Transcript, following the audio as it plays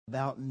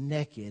about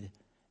naked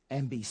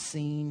and be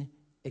seen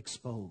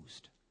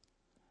exposed.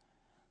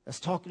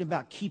 That's talking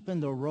about keeping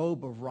the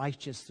robe of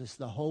righteousness,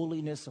 the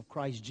holiness of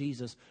Christ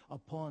Jesus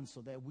upon, so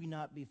that we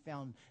not be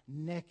found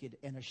naked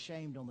and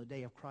ashamed on the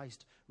day of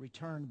Christ's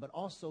return, but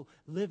also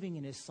living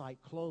in his sight,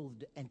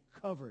 clothed and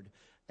covered,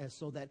 as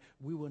so that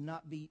we will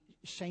not be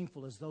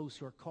shameful as those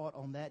who are caught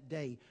on that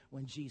day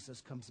when Jesus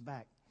comes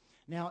back.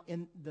 Now,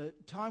 in the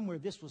time where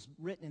this was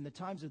written, in the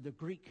times of the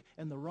Greek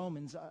and the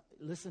Romans,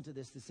 listen to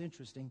this, it's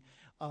interesting.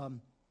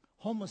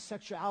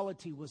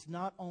 Homosexuality was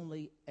not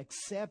only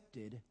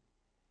accepted,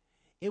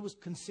 it was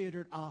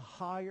considered a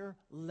higher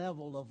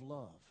level of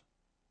love.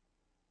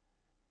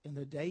 In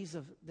the days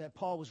that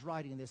Paul was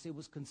writing this, it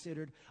was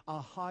considered a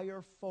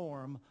higher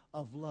form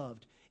of love.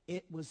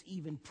 It was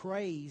even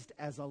praised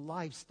as a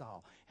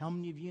lifestyle. How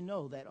many of you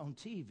know that on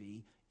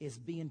TV is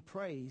being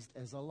praised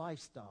as a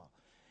lifestyle?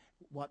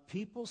 What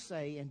people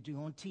say and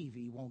do on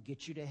TV won't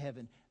get you to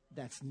heaven.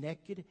 That's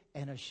naked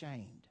and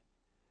ashamed.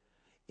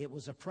 It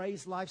was a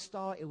praised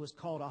lifestyle. It was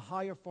called a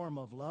higher form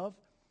of love.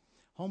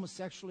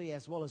 Homosexuality,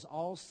 as well as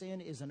all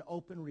sin, is an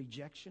open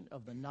rejection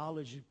of the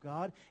knowledge of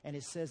God. And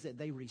it says that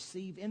they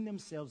receive in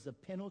themselves the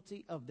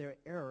penalty of their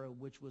error,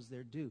 which was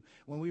their due.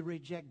 When we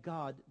reject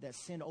God, that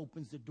sin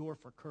opens the door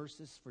for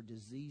curses, for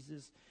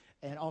diseases,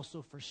 and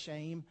also for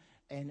shame.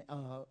 And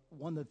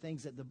one of the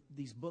things that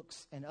these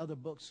books and other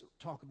books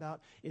talk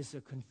about is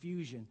the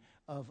confusion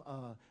of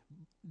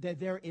that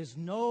there's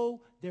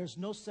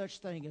no such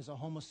thing as a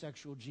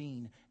homosexual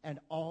gene. And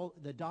all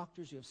the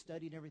doctors who have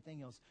studied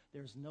everything else,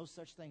 there's no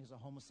such thing as a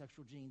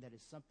homosexual gene. That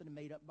is something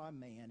made up by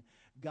man.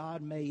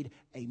 God made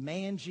a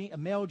male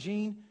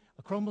gene,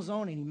 a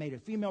chromosome, and he made a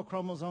female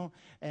chromosome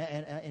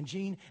and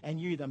gene. And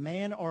you're either a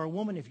man or a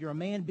woman. If you're a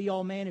man, be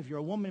all man. If you're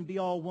a woman, be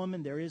all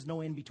woman. There is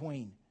no in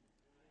between.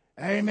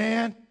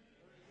 Amen.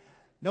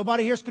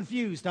 Nobody here's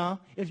confused, huh?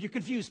 If you're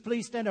confused,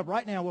 please stand up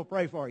right now. We'll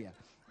pray for you.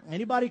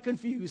 Anybody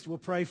confused, we'll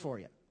pray for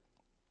you.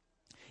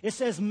 It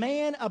says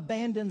man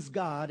abandons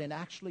God and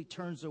actually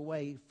turns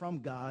away from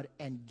God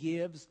and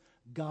gives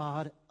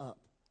God up.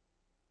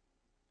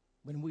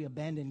 When we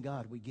abandon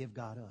God, we give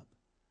God up.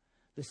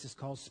 This is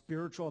called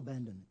spiritual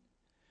abandonment.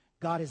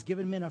 God has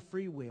given men a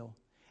free will.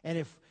 And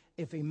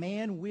if a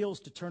man wills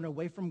to turn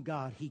away from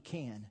God, he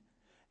can.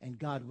 And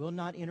God will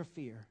not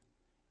interfere.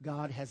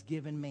 God has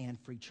given man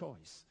free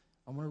choice.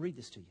 I want to read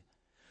this to you.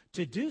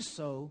 To do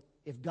so,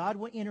 if God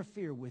will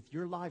interfere with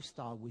your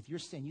lifestyle, with your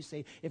sin, you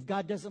say, if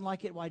God doesn't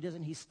like it, why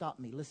doesn't he stop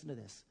me? Listen to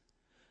this.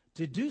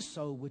 To do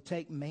so would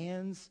take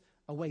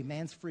away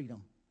man's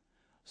freedom.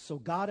 So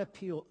God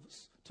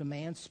appeals to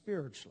man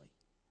spiritually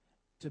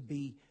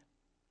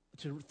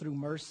through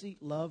mercy,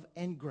 love,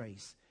 and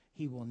grace.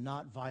 He will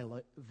not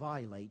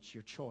violate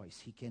your choice.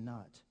 He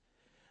cannot.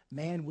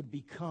 Man would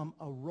become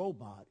a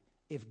robot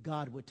if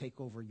God would take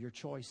over your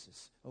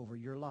choices, over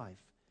your life.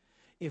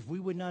 If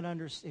we would not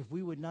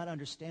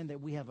understand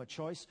that we have a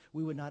choice,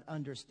 we would not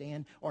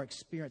understand or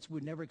experience, we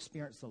would never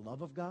experience the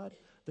love of God,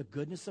 the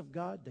goodness of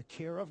God, the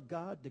care of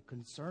God, the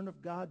concern of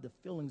God, the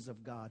feelings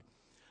of God.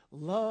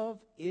 Love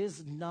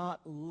is not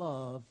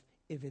love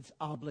if it's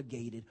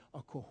obligated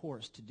or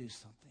coerced to do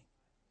something.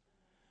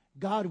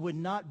 God would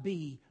not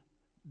be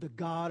the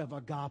God of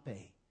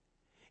agape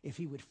if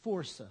he would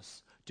force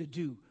us to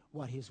do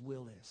what his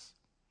will is.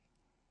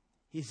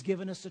 He's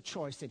given us a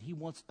choice that he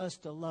wants us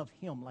to love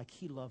him like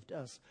he loved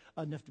us,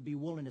 enough to be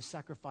willing to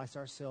sacrifice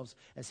ourselves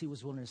as he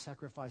was willing to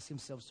sacrifice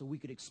himself so we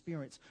could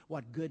experience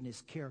what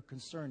goodness, care,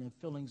 concern, and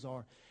feelings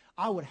are.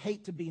 I would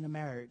hate to be in a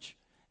marriage,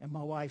 and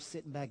my wife's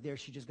sitting back there,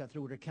 she just got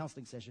through with her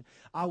counseling session.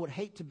 I would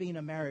hate to be in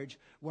a marriage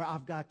where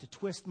I've got to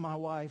twist my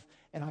wife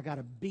and I got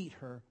to beat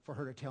her for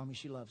her to tell me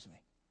she loves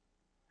me.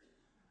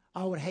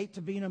 I would hate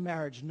to be in a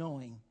marriage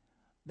knowing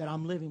that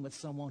I'm living with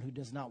someone who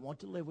does not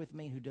want to live with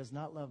me, who does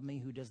not love me,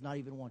 who does not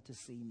even want to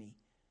see me.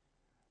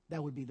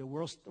 That would be the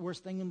worst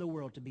thing in the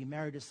world, to be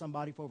married to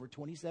somebody for over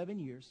 27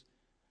 years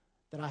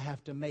that I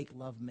have to make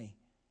love me,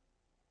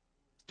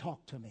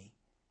 talk to me.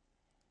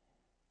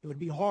 It would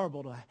be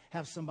horrible to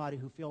have somebody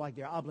who feel like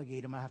they're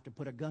obligated and I have to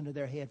put a gun to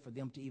their head for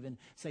them to even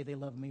say they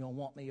love me or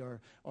want me or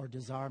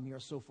desire me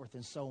or so forth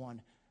and so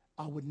on.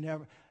 I would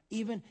never,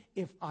 even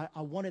if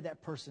I wanted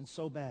that person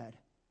so bad,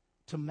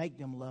 to make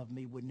them love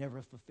me would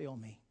never fulfill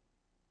me.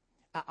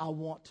 I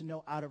want to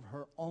know out of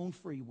her own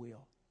free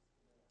will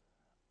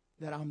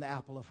that I'm the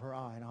apple of her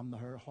eye and I'm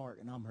her heart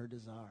and I'm her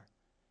desire.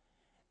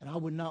 And I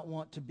would not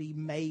want to be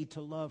made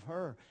to love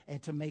her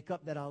and to make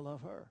up that I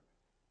love her,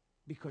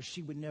 because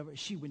she would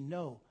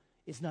know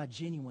it's not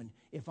genuine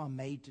if I'm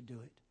made to do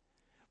it.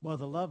 Well,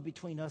 the love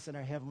between us and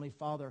our Heavenly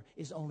Father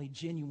is only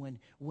genuine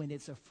when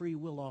it's a free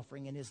will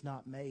offering and is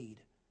not made.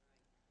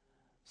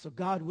 So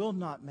God will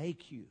not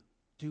make you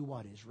do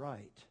what is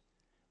right,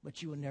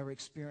 but you will never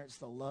experience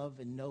the love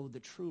and know the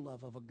true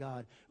love of a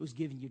God who's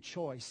given you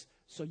choice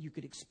so you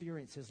could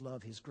experience his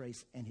love, his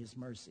grace, and his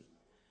mercy.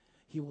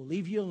 He will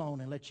leave you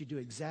alone and let you do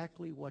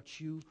exactly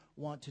what you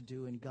want to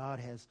do, and God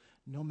has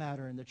no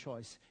matter in the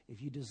choice.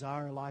 If you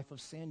desire a life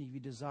of sin, if you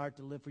desire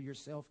to live for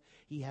yourself,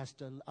 he has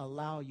to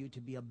allow you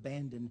to be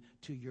abandoned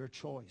to your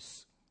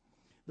choice.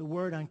 The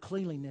word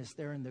uncleanliness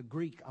there in the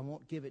Greek, I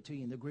won't give it to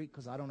you in the Greek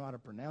because I don't know how to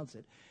pronounce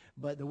it,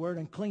 but the word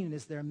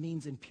uncleanliness there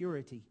means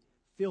impurity,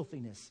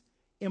 filthiness,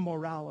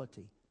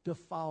 immorality,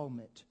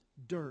 defilement,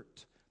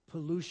 dirt,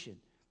 pollution,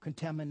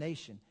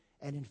 contamination,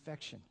 and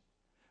infection.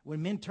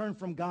 When men turn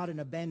from God and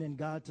abandon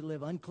God to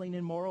live unclean,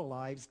 immoral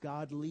lives,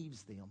 God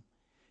leaves them.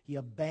 He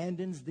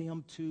abandons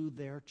them to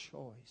their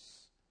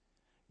choice.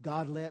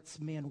 God lets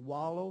men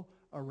wallow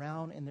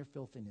around in their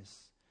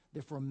filthiness.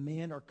 Therefore,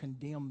 men are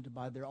condemned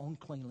by their own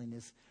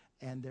cleanliness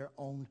and their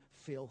own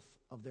filth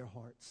of their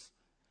hearts.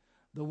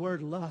 The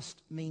word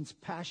lust means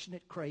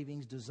passionate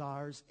cravings,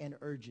 desires, and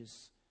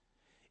urges.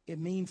 It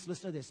means,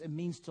 listen to this, it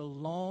means to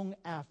long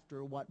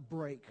after what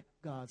break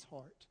God's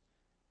heart.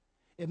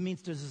 It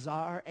means to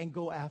desire and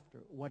go after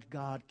what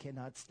God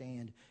cannot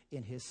stand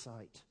in his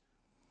sight.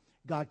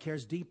 God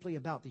cares deeply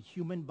about the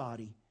human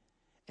body,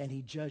 and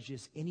he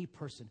judges any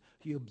person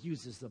who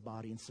abuses the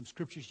body. And some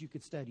scriptures you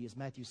could study is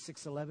Matthew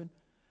 6:11,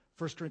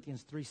 1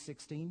 Corinthians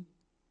 3:16,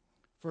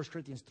 1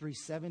 Corinthians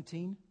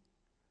 3:17,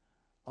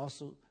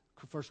 also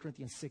 1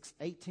 Corinthians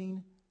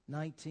 6:18,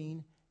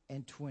 19,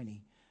 and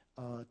 20.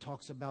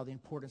 Talks about the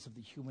importance of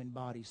the human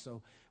body.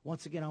 So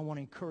once again, I want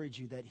to encourage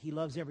you that he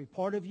loves every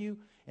part of you,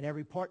 and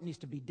every part needs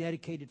to be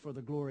dedicated for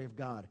the glory of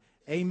God.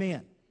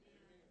 Amen.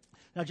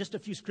 Now, just a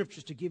few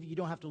scriptures to give you. You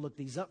don't have to look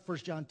these up. 1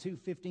 John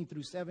 2:15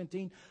 through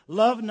 17.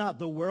 Love not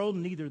the world,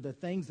 neither the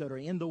things that are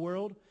in the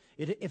world.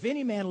 If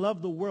any man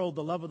love the world,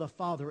 the love of the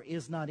Father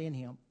is not in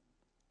him.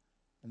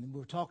 And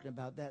we're talking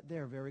about that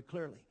there very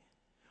clearly.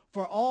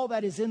 For all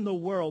that is in the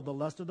world, the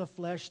lust of the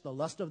flesh, the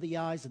lust of the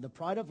eyes, and the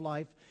pride of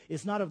life,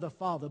 is not of the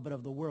Father, but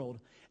of the world.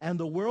 And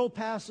the world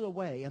passes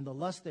away, and the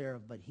lust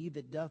thereof, but he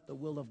that doth the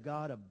will of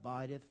God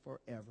abideth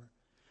forever.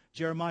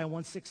 Jeremiah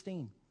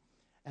 1:16.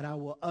 And I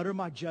will utter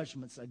my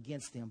judgments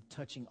against them,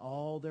 touching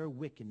all their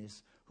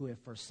wickedness who have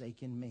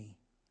forsaken me.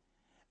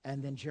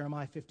 And then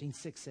Jeremiah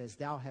 15:6 says,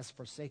 Thou hast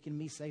forsaken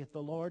me, saith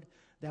the Lord.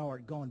 Thou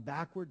art gone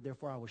backward,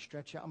 therefore I will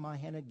stretch out my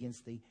hand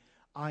against thee.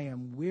 I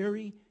am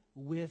weary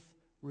with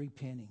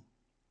repenting.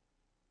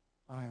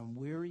 I am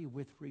weary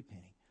with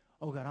repenting.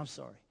 Oh God, I'm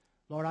sorry.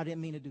 Lord, I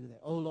didn't mean to do that.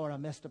 Oh Lord, I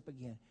messed up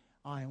again.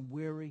 I am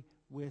weary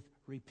with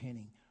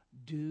repenting.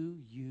 Do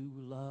you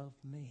love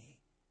me?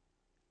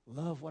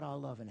 Love what I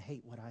love and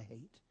hate what I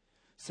hate.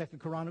 2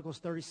 Chronicles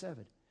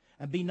 37.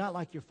 And be not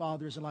like your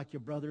fathers and like your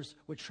brothers,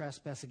 which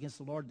trespass against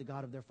the Lord, the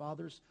God of their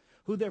fathers,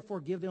 who therefore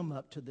give them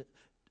up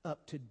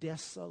to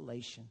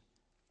desolation,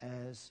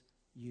 as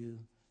you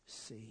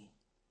see.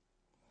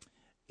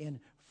 In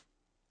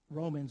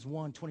Romans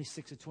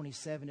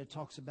 1:26-27, it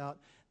talks about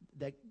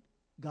that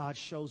God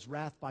shows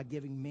wrath by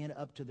giving men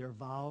up to their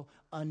vile,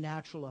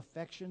 unnatural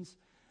affections.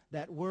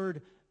 That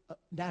word,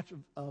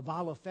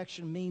 vile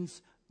affection,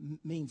 means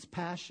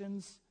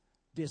passions,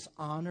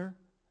 dishonor,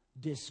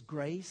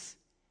 disgrace,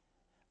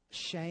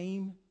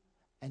 shame,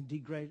 and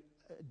it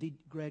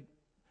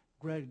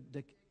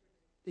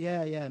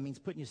means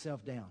putting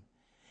yourself down.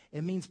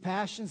 It means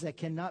passions that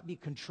cannot be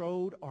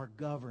controlled or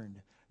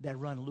governed, that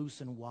run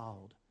loose and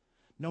wild,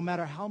 no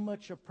matter how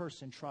much a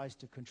person tries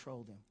to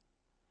control them.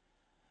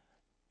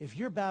 If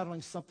you're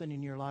battling something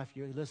in your life,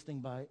 you're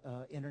listening by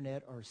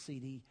internet or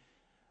CD,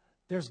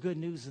 there's good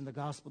news in the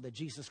gospel that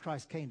Jesus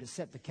Christ came to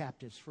set the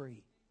captives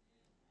free.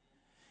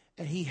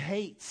 And he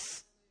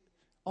hates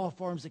all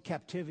forms of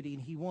captivity,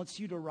 and he wants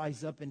you to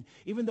rise up. And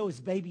even though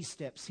it's baby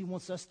steps, he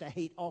wants us to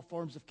hate all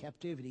forms of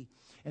captivity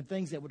and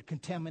things that would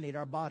contaminate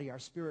our body, our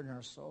spirit, and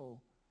our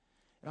soul.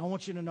 And I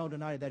want you to know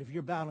tonight that if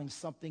you're battling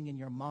something in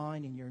your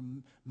mind, in your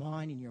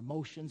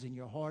emotions, in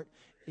your heart,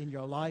 in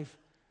your life,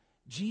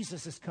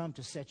 Jesus has come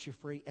to set you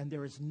free, and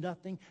there is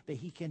nothing that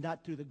he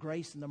cannot, through the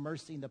grace and the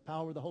mercy and the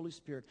power of the Holy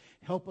Spirit,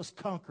 help us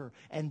conquer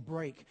and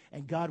break.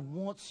 And God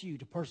wants you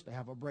to personally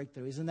have a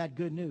breakthrough. Isn't that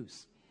good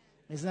news?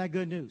 Isn't that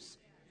good news?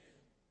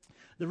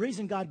 The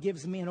reason God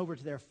gives men over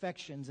to their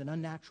affections and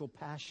unnatural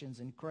passions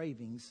and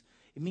cravings,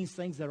 it means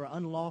things that are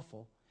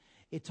unlawful.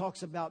 It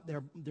talks about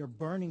their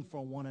burning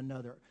for one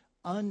another,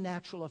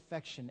 unnatural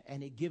affection,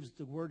 and it gives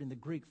the word in the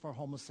Greek for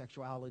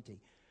homosexuality.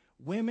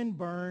 Women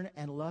burn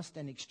and lust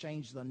and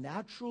exchange the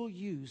natural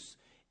use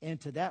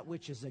into that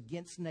which is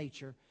against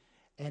nature,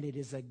 and it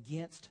is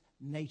against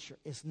nature.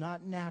 It's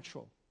not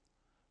natural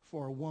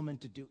for a woman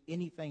to do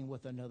anything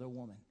with another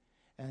woman.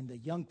 And the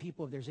young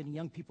people, if there's any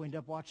young people who end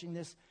up watching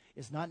this,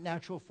 it's not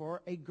natural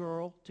for a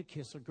girl to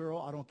kiss a girl.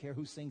 I don't care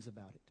who sings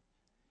about it.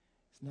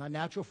 It's not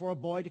natural for a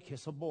boy to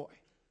kiss a boy.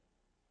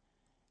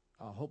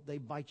 I hope they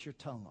bite your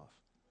tongue off.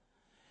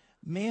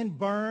 Men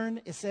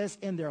burn, it says,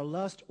 in their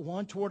lust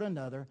one toward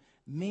another,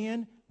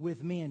 men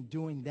with men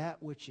doing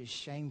that which is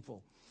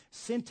shameful.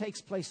 Sin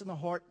takes place in the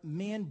heart.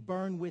 Men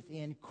burn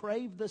within,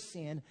 crave the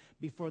sin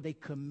before they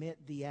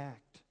commit the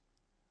act.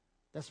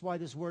 That's why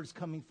this word is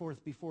coming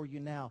forth before you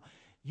now.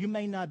 You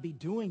may not be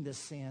doing this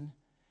sin,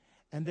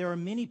 and there are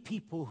many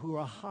people who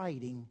are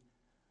hiding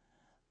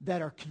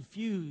that are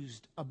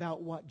confused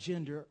about what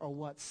gender or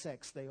what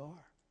sex they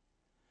are.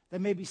 There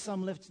may be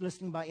some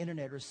listening by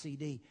internet or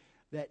CD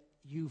that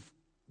you've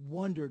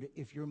wondered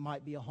if you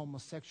might be a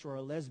homosexual or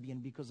a lesbian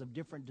because of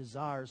different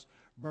desires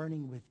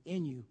burning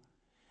within you.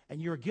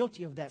 And you're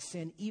guilty of that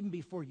sin even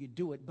before you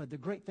do it. But the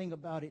great thing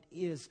about it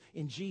is,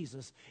 in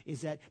Jesus,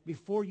 is that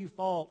before you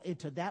fall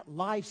into that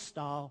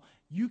lifestyle,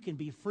 you can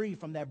be free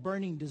from that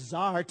burning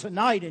desire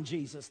tonight in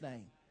Jesus'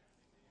 name.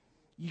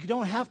 You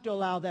don't have to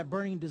allow that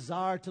burning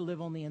desire to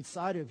live on the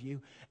inside of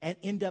you and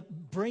end up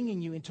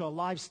bringing you into a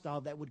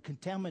lifestyle that would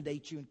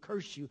contaminate you and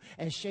curse you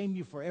and shame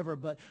you forever.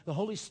 But the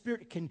Holy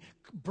Spirit can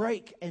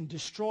break and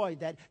destroy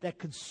that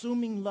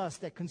consuming lust,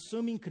 that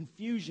consuming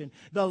confusion,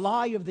 the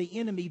lie of the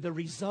enemy, the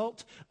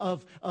result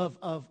of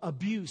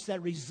abuse,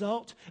 that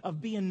result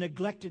of being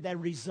neglected, that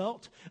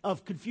result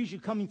of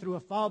confusion coming through a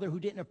father who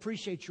didn't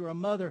appreciate you, or a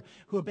mother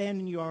who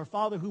abandoned you, or a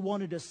father who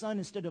wanted a son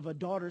instead of a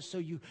daughter, so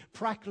you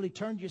practically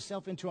turned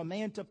yourself into a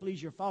man to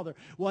please your father.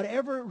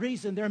 Whatever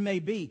reason there may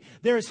be,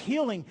 there's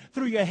healing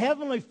through your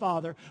heavenly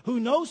Father who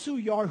knows who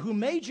you are, who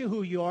made you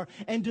who you are,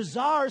 and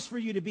desires for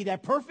you to be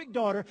that perfect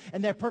daughter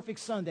and that perfect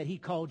son that he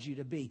called you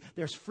to be.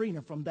 There's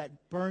freedom from that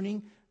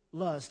burning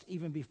lust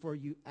even before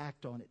you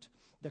act on it.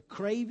 The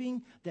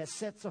craving that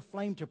sets a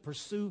flame to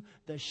pursue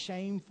the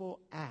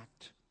shameful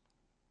act.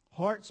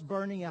 Hearts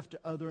burning after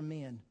other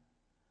men,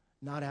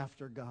 not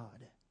after God.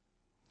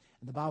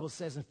 And the Bible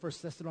says in 1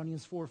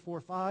 Thessalonians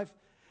 4:5,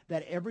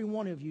 that every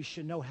one of you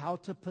should know how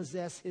to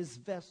possess his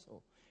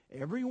vessel.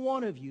 Every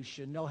one of you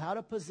should know how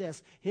to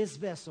possess his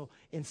vessel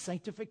in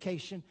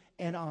sanctification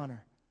and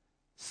honor.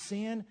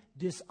 Sin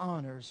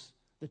dishonors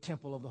the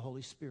temple of the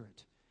Holy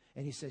Spirit.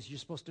 And he says you're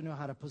supposed to know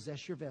how to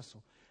possess your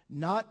vessel.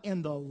 Not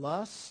in the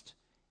lust,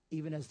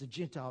 even as the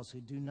Gentiles who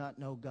do not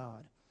know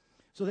God.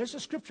 So there's a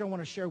scripture I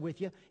want to share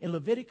with you in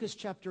Leviticus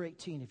chapter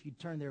 18, if you'd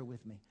turn there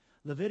with me.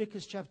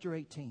 Leviticus chapter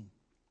 18.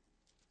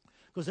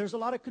 Because there's a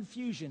lot of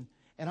confusion.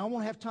 And I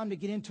won't have time to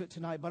get into it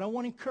tonight, but I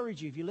want to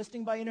encourage you. If you're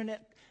listening by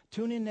internet,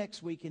 tune in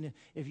next week. And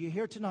if you're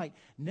here tonight,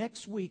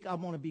 next week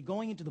I'm going to be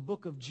going into the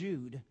book of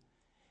Jude.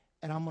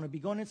 And I'm going to be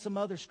going into some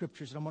other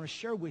scriptures. And I'm going to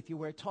share with you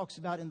where it talks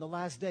about in the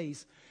last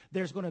days,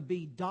 there's going to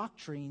be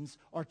doctrines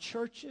or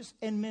churches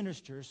and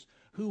ministers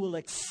who will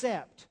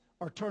accept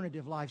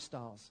alternative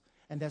lifestyles.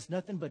 And that's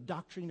nothing but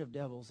doctrine of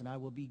devils. And I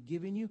will be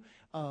giving you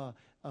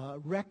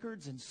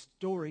records and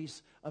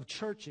stories of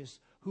churches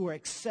who are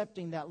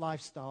accepting that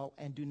lifestyle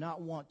and do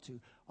not want to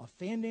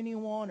offend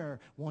anyone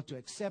or want to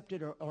accept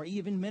it, or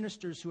even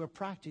ministers who are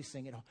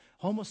practicing it,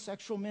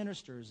 homosexual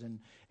ministers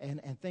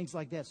and things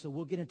like that. So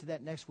we'll get into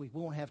that next week.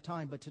 We won't have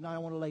time, but tonight I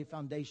want to lay a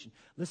foundation.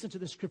 Listen to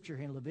the scripture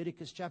here in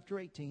Leviticus chapter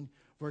 18,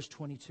 verse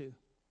 22.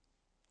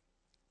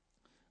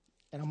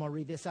 And I'm going to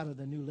read this out of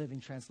the New Living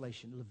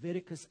Translation.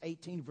 Leviticus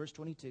 18, verse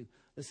 22.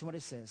 Listen what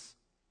it says.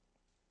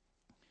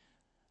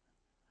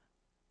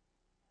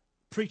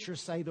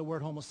 Preachers say the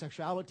word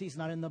homosexuality is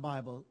not in the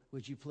Bible.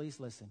 Would you please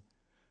listen?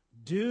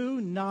 Do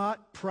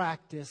not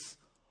practice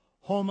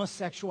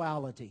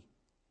homosexuality,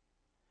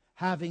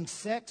 having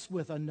sex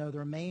with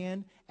another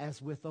man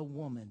as with a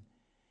woman.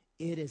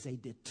 It is a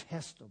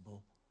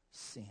detestable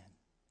sin.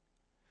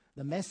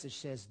 The Message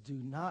says, do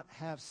not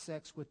have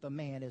sex with a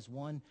man as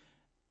one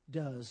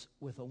does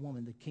with a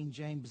woman. The King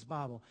James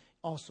Bible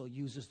also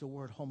uses the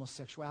word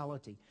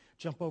homosexuality.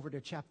 Jump over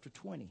to chapter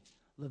 20,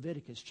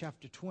 Leviticus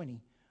chapter 20.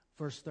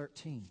 Verse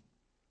 13.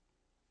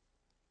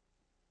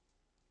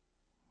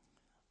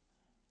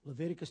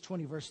 Leviticus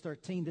 20, verse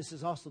 13. This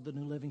is also the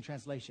New Living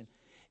Translation.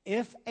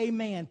 If a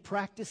man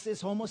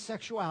practices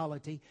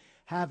homosexuality,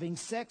 having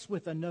sex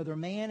with another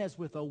man as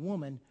with a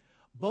woman,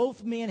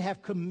 both men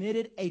have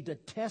committed a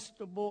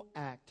detestable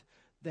act.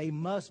 They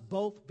must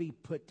both be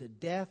put to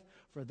death,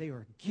 for they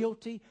are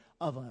guilty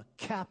of a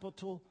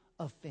capital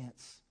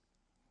offense.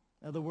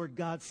 Now, the word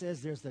God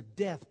says there's a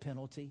death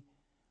penalty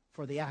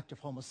for the act of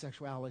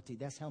homosexuality.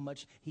 That's how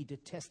much he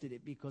detested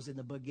it, because in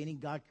the beginning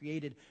God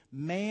created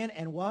man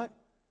and what?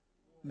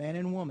 Man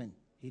and woman.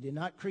 He did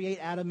not create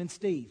Adam and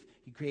Steve.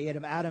 He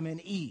created Adam and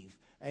Eve.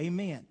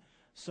 Amen.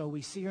 So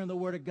we see here in the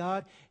Word of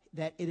God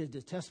that it is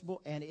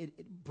detestable and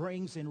it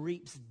brings and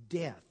reaps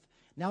death.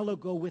 Now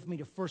go with me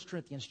to 1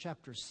 Corinthians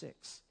chapter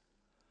 6.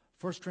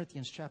 1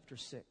 Corinthians chapter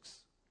 6.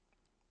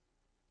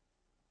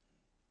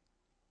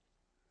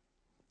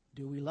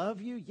 Do we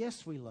love you?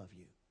 Yes, we love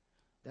you.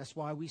 That's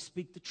why we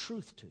speak the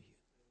truth to you.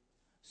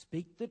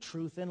 Speak the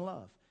truth in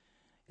love.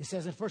 It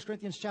says in 1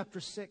 Corinthians chapter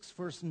 6,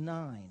 verse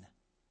 9.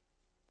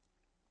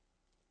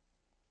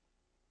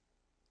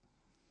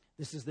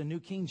 This is the New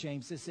King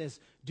James. It says,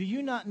 do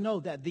you not know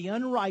that the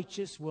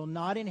unrighteous will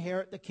not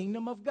inherit the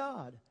kingdom of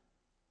God?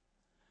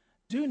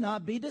 Do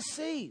not be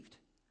deceived.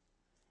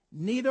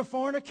 Neither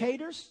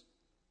fornicators,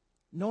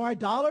 nor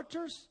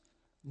idolaters,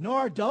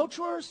 nor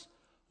adulterers,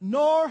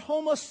 nor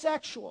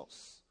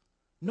homosexuals,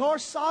 nor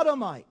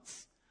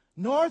sodomites,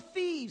 nor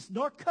thieves,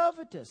 nor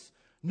covetous,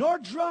 nor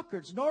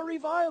drunkards, nor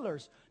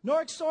revilers,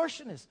 nor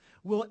extortionists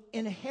will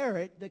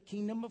inherit the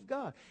kingdom of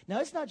God. Now,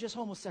 it's not just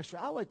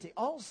homosexuality.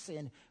 All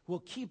sin will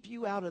keep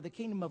you out of the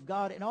kingdom of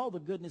God and all the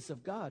goodness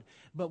of God.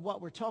 But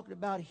what we're talking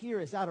about here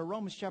is out of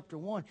Romans chapter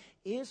 1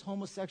 is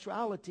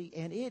homosexuality,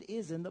 and it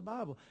is in the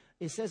Bible.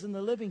 It says in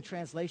the Living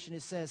Translation,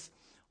 it says,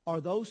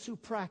 are those who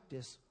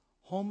practice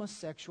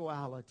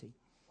homosexuality.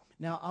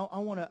 Now, I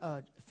want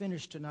to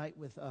finish tonight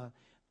with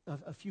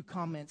a few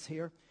comments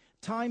here.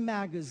 Time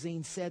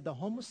magazine said the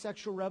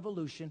homosexual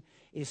revolution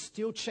is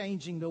still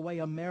changing the way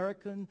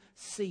Americans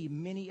see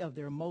many of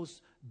their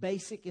most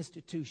basic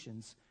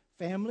institutions: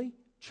 family,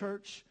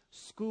 church,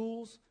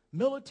 schools,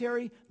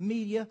 military,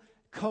 media,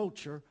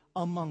 culture,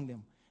 among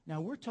them.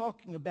 Now, we're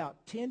talking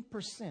about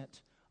 10%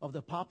 of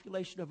the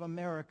population of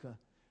America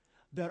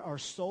that are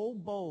so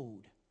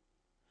bold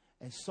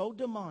and so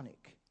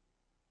demonic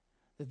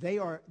that they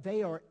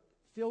are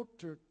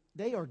filtered.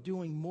 They are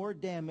doing more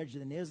damage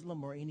than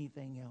Islam or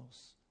anything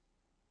else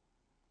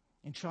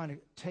in trying to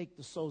take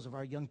the souls of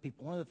our young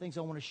people. One of the things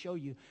I want to show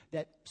you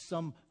that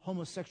some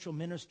homosexual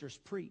ministers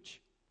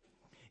preach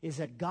is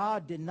that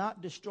God did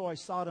not destroy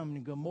Sodom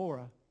and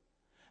Gomorrah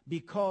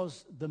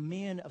because the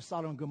men of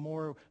Sodom and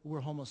Gomorrah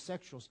were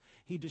homosexuals.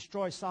 He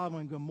destroyed Sodom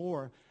and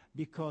Gomorrah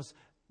because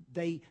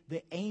the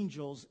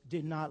angels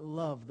did not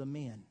love the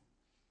men.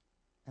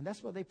 And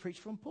that's what they preach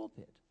from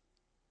pulpit.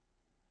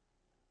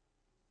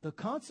 The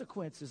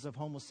consequences of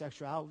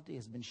homosexuality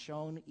has been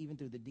shown even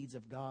through the deeds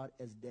of God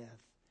as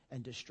death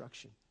and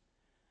destruction.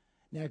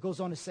 Now it goes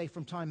on to say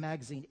from Time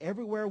magazine,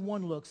 everywhere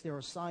one looks there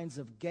are signs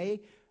of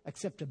gay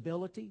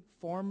acceptability,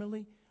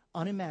 formerly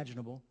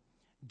unimaginable.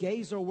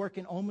 Gays are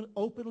working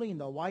openly in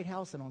the White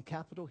House and on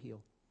Capitol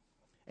Hill.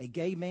 A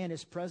gay man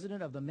is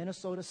president of the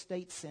Minnesota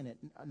State Senate,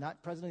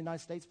 not president of the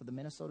United States, but the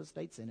Minnesota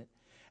State Senate.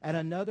 And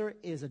another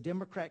is a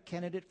Democrat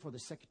candidate for the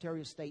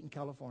Secretary of State in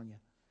California.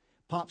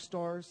 Pop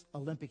stars,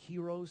 Olympic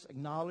heroes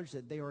acknowledge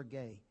that they are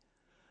gay.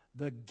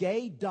 The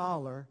gay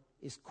dollar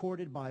is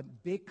courted by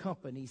big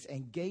companies,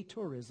 and gay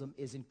tourism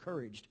is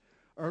encouraged.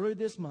 Earlier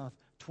this month,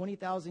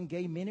 20,000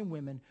 gay men and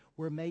women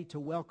were made to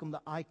welcome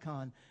the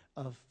icon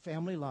of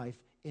family life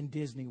in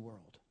Disney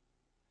World.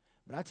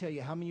 But I tell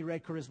you, how many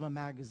read Charisma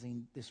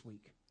Magazine this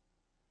week?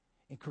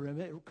 In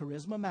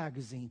Charisma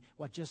Magazine,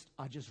 I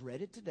just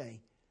read it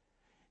today.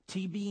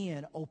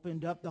 TBN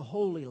opened up the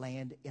Holy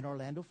Land in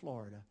Orlando,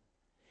 Florida.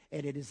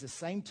 And it is the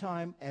same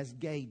time as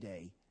Gay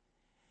Day.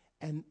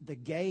 And the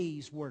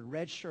gays wore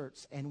red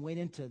shirts and went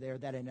into there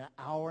that in an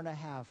hour and a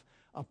half,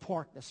 a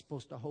park that's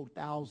supposed to hold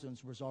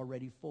thousands was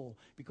already full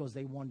because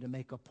they wanted to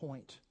make a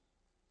point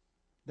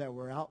that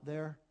we're out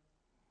there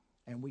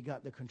and we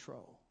got the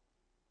control.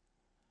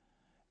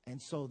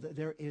 And so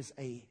there is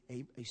a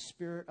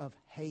spirit of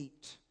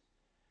hate.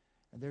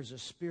 And there's a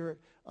spirit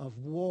of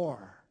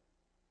war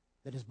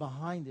that is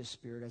behind this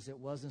spirit, as it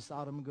was in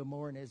Sodom and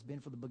Gomorrah and has been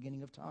for the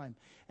beginning of time.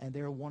 And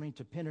they're wanting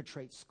to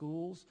penetrate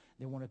schools.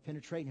 They want to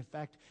penetrate. In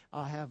fact,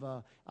 I have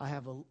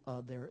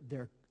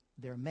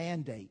their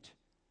mandate,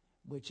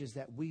 which is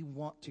that we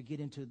want to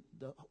get into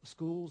the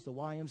schools, the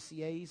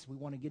YMCAs. We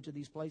want to get to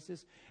these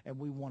places, and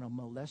we want to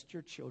molest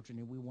your children,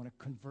 and we want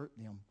to convert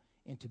them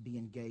into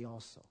being gay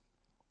also.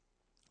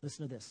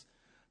 Listen to this.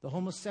 The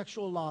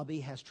homosexual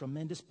lobby has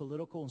tremendous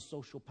political and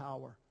social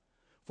power.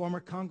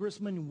 Former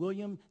Congressman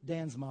William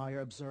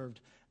Dansmeyer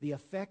observed, the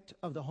effect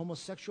of the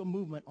homosexual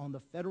movement on the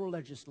federal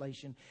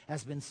legislation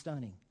has been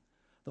stunning.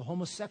 The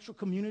homosexual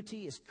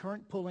community is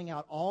currently pulling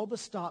out all the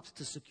stops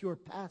to secure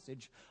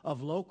passage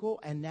of local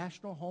and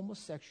national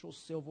homosexual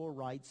civil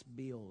rights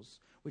bills,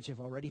 which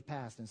have already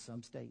passed in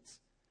some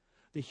states.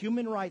 The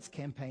Human Rights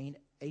Campaign,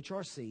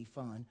 HRC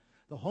Fund,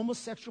 the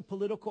Homosexual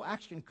Political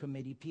Action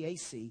Committee,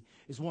 PAC,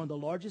 is one of the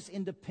largest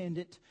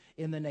independent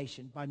in the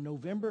nation. By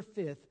November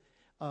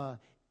 5th,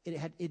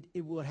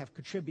 it would have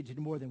contributed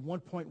more than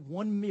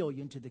 $1.1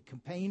 million to the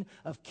campaign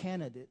of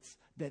candidates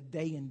that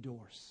they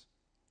endorse.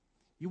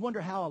 You wonder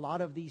how a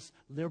lot of these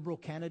liberal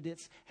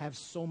candidates have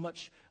so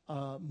much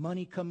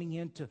money coming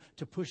in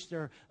to push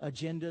their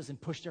agendas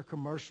and push their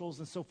commercials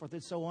and so forth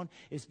and so on.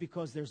 It's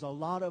because there's a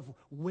lot of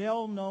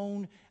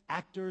well-known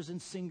actors and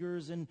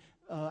singers and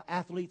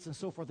athletes and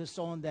so forth and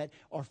so on that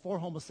are for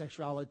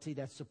homosexuality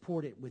that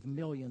support it with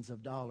millions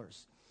of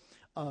dollars.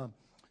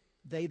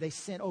 They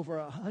sent over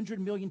 100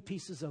 million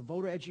pieces of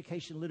voter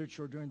education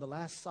literature during the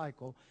last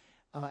cycle,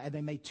 and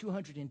they made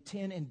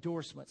 210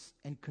 endorsements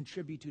and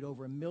contributed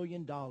over $1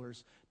 million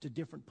to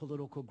different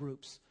political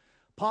groups.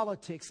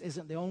 Politics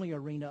isn't the only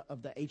arena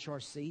of the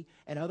HRC,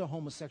 and other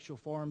homosexual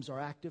forums are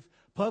active.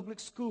 Public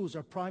schools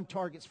are prime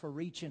targets for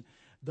reaching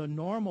the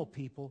normal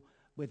people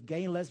with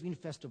gay and lesbian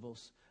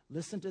festivals.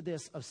 Listen to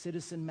this of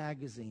Citizen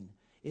Magazine.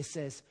 It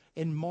says,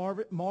 in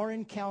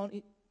Marin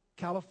County,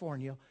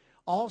 California,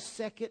 all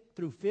 2nd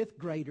through 5th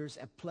graders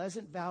at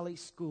Pleasant Valley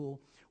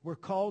School were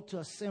called to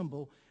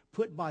assemble,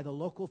 put by the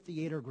local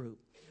theater group.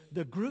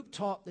 The group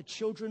taught the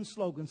children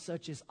slogans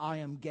such as, I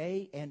am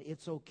gay and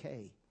it's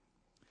okay.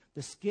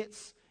 The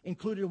skits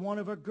included one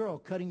of a girl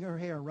cutting her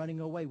hair and running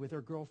away with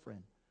her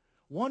girlfriend.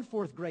 One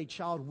 4th grade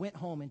child went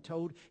home and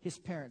told his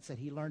parents that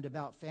he learned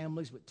about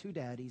families with 2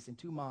 daddies and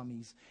 2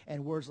 mommies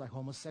and words like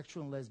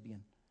homosexual and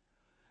lesbian.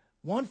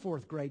 One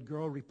 4th grade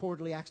girl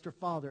reportedly asked her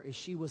father if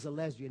she was a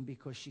lesbian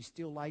because she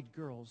still liked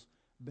girls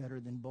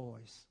better than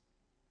boys.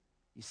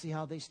 You see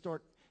how they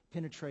start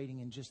penetrating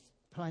and just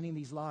planting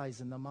these lies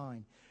in the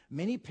mind.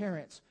 Many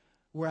parents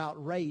were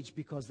outraged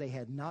because they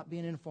had not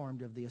been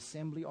informed of the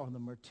assembly or the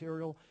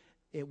material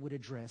it would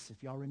address.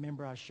 If y'all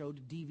remember, I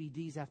showed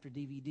DVDs after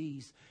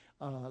DVDs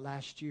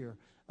last year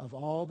of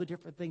all the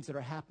different things that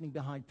are happening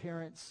behind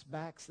parents'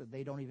 backs that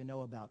they don't even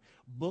know about.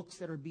 Books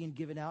that are being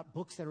given out,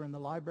 books that are in the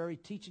library,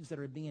 teachings that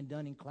are being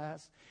done in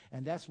class.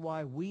 And that's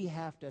why we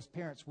have to, as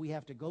parents, we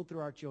have to go through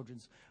our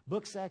children's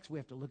book sacks. We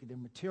have to look at their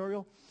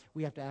material.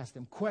 We have to ask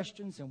them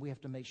questions, and we have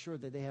to make sure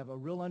that they have a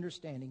real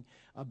understanding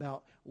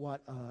about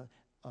what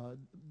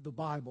the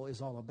Bible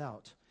is all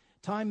about.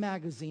 Time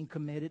magazine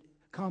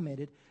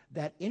commented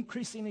that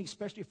increasingly,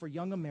 especially for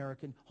young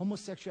American,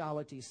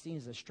 homosexuality is seen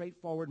as a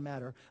straightforward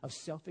matter of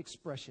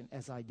self-expression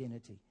as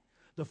identity.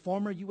 The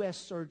former U.S.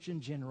 Surgeon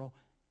General,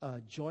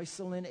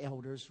 Joycelyn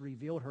Elders,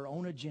 revealed her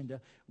own agenda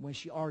when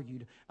she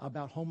argued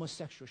about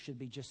homosexuals should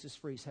be just as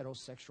free as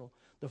heterosexual.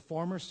 The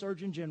former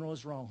Surgeon General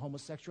is wrong.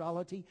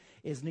 Homosexuality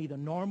is neither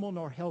normal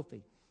nor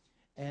healthy.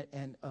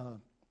 And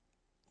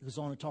goes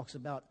on and talks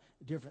about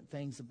different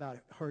things about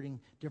hurting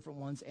different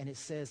ones. And it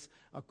says,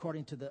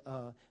 according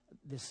to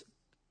this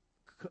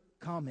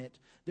comment,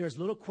 there's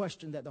little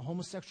question that the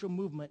homosexual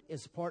movement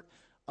is part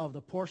of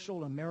the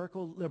partial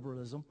American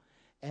liberalism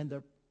and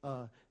the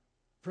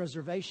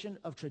preservation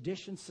of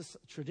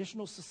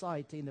traditional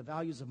society and the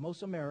values of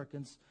most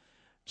Americans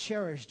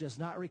cherish does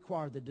not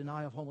require the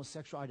denial of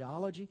homosexual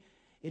ideology.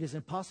 It is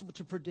impossible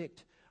to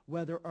predict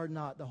whether or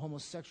not the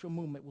homosexual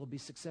movement will be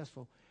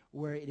successful.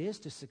 Where it is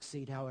to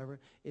succeed, however,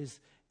 is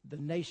the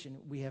nation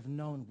we have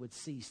known would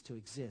cease to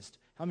exist.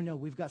 How many know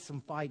we've got some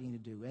fighting to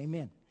do?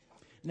 Amen.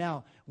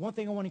 Now, one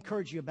thing I want to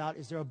encourage you about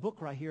is there a book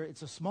right here.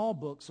 It's a small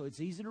book, so it's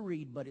easy to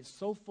read, but it's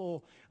so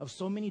full of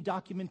so many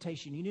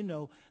documentation. You need to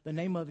know the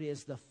name of it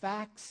is The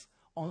Facts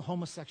on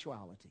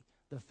Homosexuality.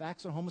 The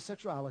Facts on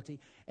Homosexuality,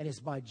 and it's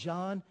by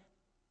John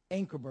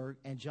Ankerberg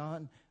and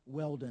John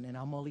Weldon. And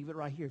I'm going to leave it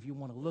right here if you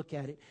want to look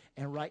at it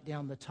and write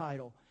down the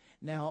title.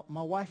 Now,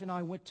 my wife and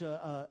I went to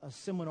a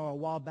seminar a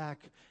while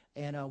back,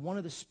 and one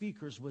of the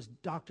speakers was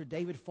Dr.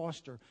 David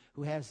Foster,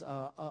 who has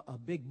a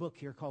big book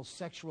here called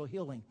Sexual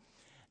Healing.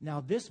 Now,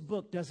 this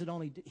book doesn't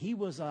only, he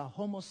was a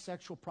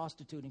homosexual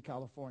prostitute in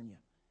California.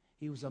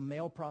 He was a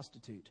male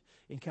prostitute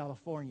in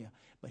California.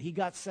 But he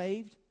got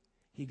saved,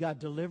 he got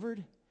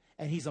delivered,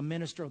 and he's a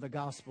minister of the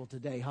gospel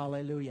today.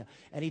 Hallelujah.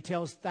 And he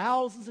tells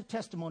thousands of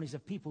testimonies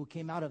of people who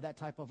came out of that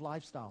type of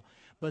lifestyle.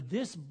 But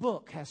this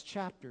book has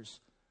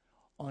chapters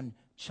on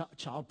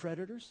child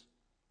predators,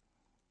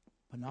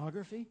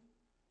 pornography,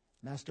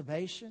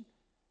 masturbation,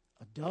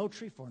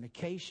 adultery,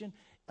 fornication,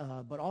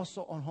 but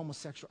also on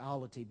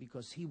homosexuality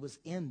because he was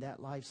in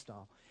that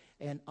lifestyle.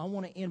 And I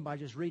want to end by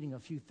just reading a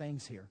few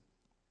things here.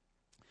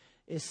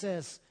 It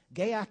says,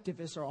 gay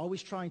activists are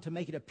always trying to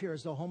make it appear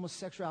as though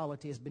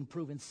homosexuality has been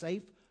proven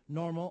safe,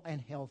 normal, and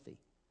healthy.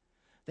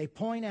 They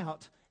point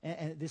out,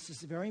 and this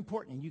is very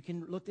important, and you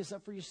can look this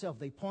up for yourself.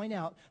 They point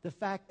out the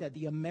fact that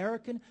the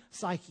American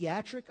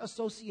Psychiatric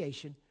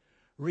Association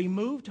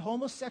removed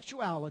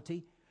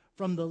homosexuality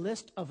from the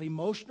list of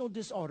emotional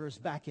disorders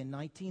back in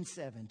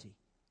 1970.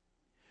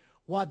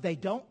 What they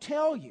don't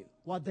tell you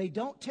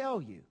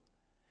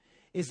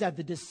is that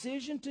the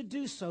decision to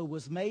do so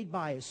was made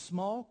by a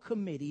small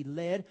committee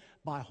led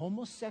by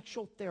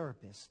homosexual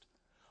therapists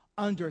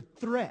under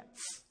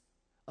threats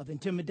of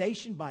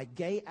intimidation by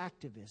gay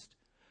activists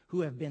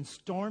who have been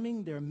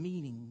storming their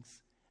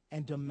meetings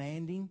and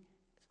demanding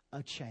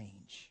a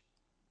change.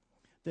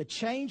 The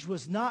change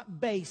was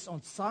not based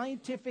on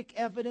scientific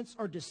evidence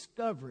or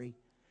discovery,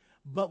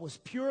 but was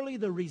purely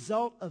the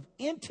result of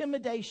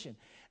intimidation.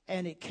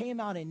 And it came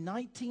out in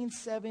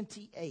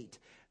 1978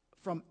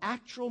 from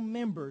actual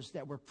members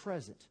that were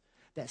present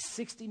that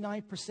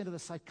 69% of the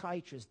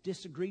psychiatrists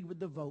disagreed with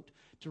the vote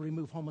to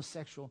remove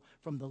homosexual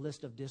from the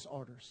list of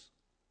disorders.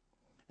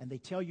 And they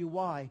tell you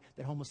why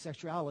that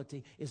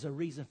homosexuality is a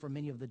reason for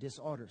many of the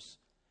disorders.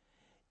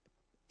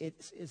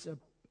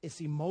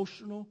 It's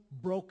emotional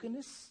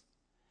brokenness,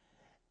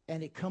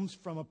 and it comes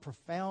from a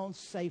profound,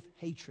 safe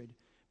hatred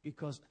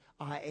because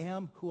I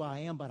am who I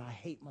am, but I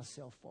hate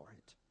myself for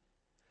it.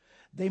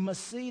 They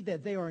must see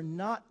that they are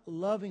not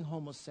loving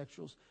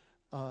homosexuals,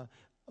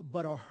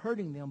 but are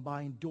hurting them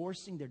by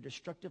endorsing their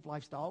destructive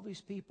lifestyle. All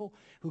these people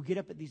who get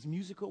up at these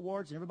music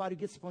awards and everybody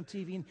gets up on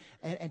TV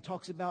and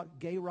talks about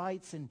gay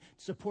rights and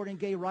supporting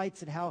gay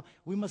rights and how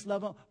we must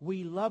love them.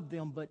 We love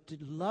them, but to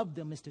love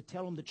them is to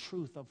tell them the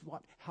truth of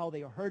how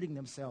they are hurting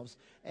themselves.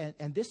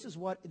 And this is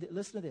what,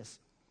 listen to this.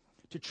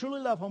 To truly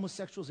love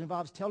homosexuals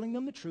involves telling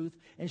them the truth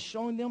and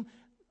showing them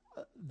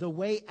the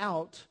way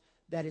out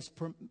that is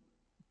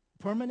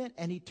permanent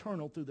and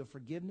eternal through the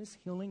forgiveness,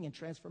 healing, and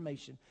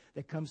transformation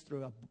that comes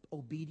through an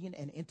obedient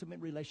and intimate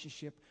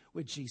relationship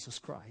with Jesus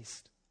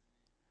Christ.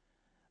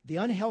 The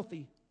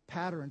unhealthy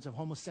patterns of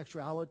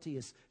homosexuality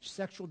is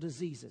sexual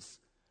diseases,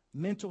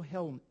 mental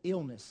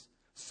illness,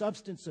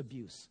 substance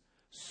abuse,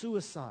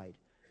 suicide,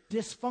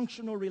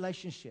 dysfunctional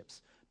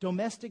relationships,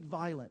 domestic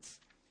violence,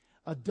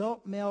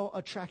 adult male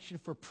attraction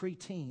for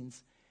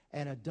preteens,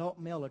 and adult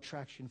male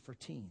attraction for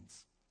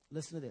teens.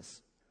 Listen to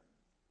this.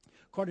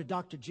 According to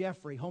Dr.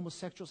 Jeffrey,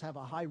 homosexuals have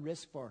a high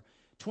risk for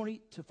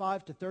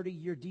 25 to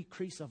 30-year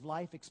decrease of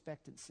life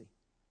expectancy.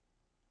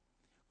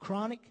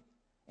 Chronic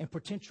and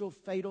potential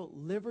fatal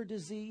liver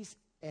disease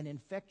and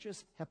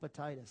infectious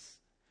hepatitis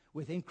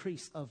with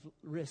increase of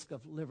risk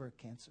of liver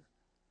cancer.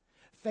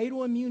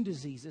 Fatal immune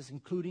diseases,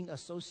 including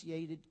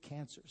associated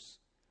cancers.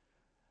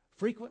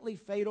 Frequently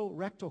fatal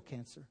rectal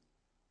cancer.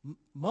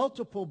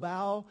 Multiple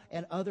bowel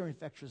and other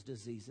infectious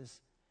diseases.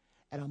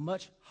 And a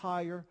much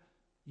higher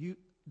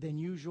than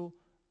usual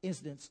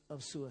incidence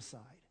of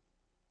suicide.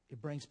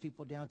 It brings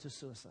people down to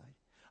suicide.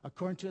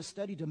 According to a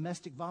study,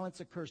 domestic violence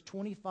occurs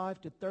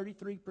 25 to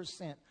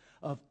 33%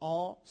 of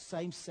all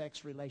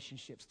same-sex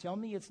relationships. Tell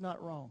me it's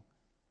not wrong.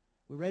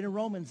 We read in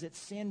Romans that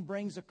sin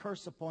brings a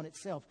curse upon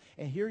itself.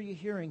 And here you're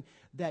hearing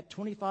that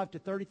 25 to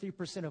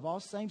 33% of all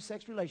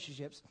same-sex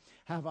relationships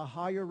have a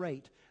higher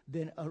rate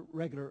than a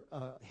regular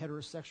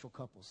heterosexual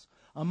couples.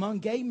 Among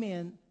gay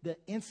men, the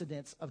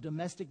incidence of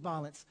domestic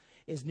violence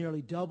is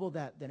nearly double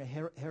that than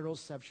a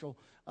heterosexual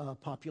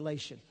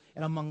population.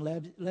 And among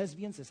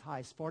lesbians, as high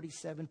as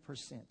 47%.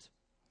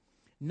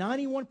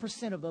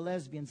 91% of the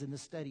lesbians in the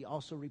study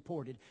also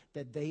reported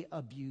that they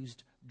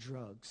abused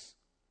drugs.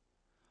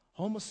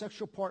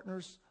 Homosexual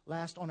partners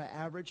last on an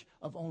average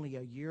of only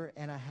a year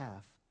and a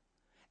half.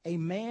 A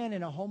man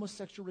in a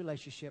homosexual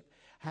relationship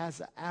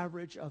has an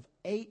average of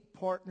 8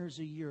 partners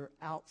a year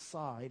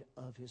outside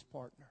of his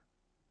partner.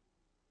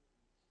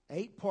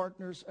 8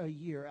 partners a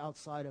year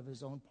outside of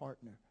his own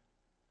partner.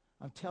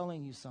 I'm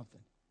telling you something.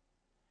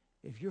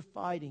 If you're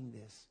fighting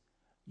this,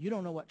 you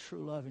don't know what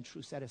true love and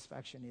true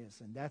satisfaction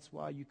is. And that's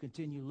why you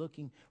continue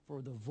looking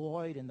for the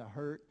void and the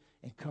hurt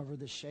and cover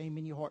the shame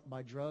in your heart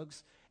by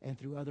drugs and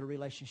through other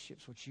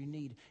relationships. What you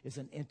need is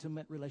an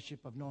intimate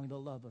relationship of knowing the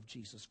love of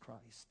Jesus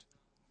Christ.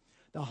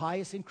 The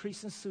highest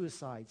increase in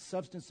suicide,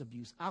 substance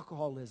abuse,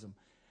 alcoholism,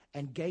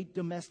 and gay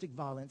domestic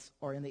violence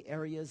are in the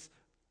areas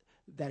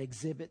that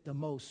exhibit the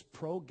most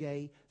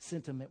pro-gay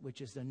sentiment,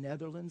 which is the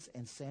Netherlands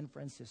and San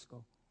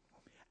Francisco.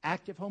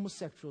 Active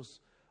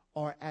homosexuals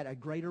are at a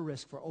greater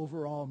risk for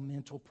overall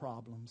mental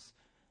problems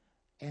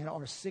and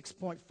are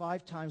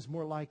 6.5 times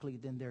more likely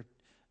than their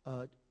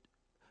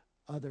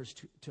others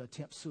to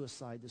attempt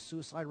suicide. The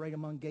suicide rate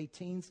among gay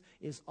teens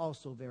is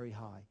also very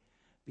high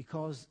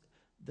because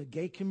the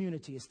gay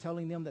community is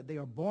telling them that they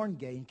are born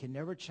gay and can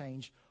never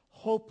change.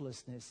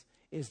 Hopelessness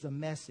is the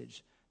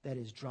message that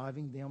is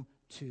driving them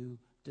to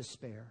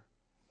despair.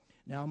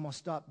 Now I'm going to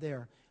stop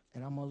there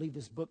and I'm going to leave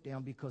this book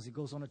down because it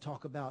goes on to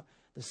talk about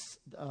the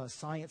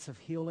science of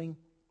healing,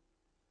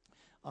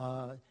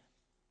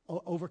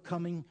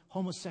 overcoming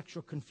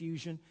homosexual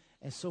confusion,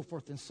 and so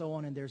forth and so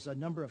on. And there's a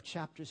number of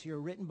chapters here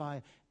written by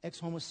an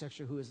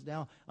ex-homosexual who is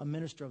now a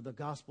minister of the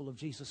gospel of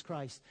Jesus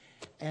Christ.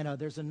 And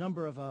there's a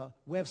number of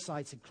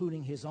websites,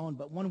 including his own.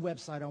 But one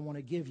website I want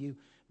to give you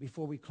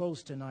before we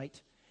close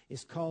tonight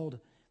is called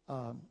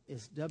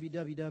is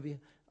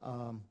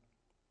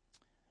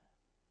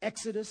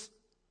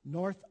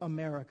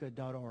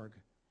ExodusNorthAmerica.org.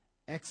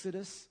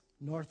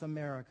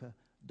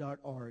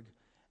 ExodusNorthAmerica.org.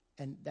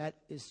 And that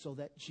is so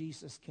that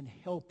Jesus can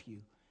help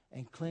you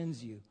and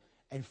cleanse you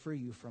and free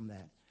you from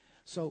that.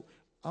 So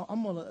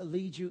I'm going to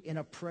lead you in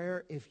a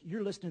prayer. If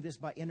you're listening to this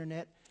by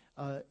internet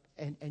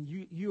and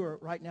you are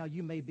right now,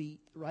 you may be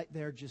right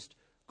there just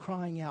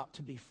crying out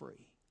to be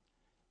free.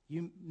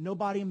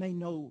 Nobody may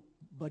know,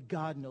 but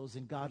God knows,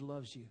 and God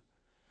loves you.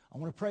 I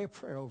want to pray a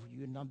prayer over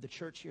you, and the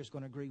church here is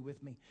going to agree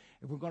with me.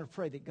 And we're going to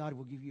pray that God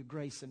will give you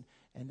grace and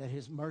that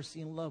his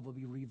mercy and love will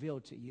be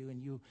revealed to you,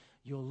 and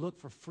you'll look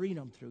for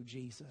freedom through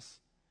Jesus.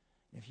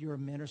 If you're a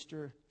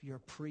minister, if you're a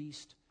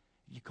priest,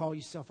 if you call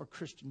yourself a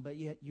Christian, but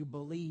yet you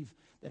believe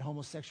that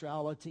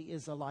homosexuality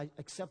is an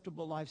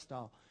acceptable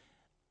lifestyle,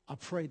 I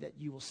pray that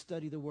you will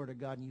study the Word of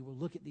God and you will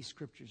look at these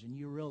scriptures and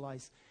you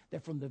realize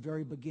that from the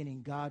very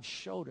beginning, God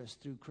showed us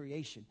through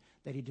creation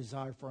that he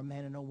desired for a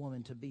man and a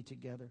woman to be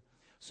together.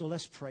 So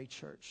let's pray,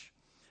 church.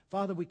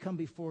 Father, we come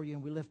before you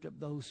and we lift up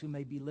those who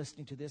may be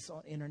listening to this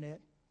on internet.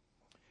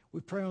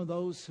 We pray on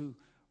those who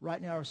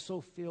right now are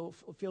so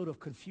filled of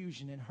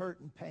confusion and hurt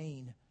and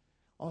pain.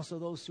 Also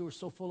those who are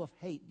so full of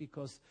hate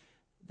because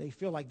they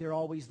feel like they're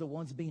always the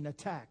ones being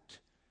attacked.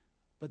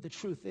 But the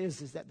truth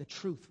is that the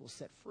truth will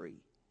set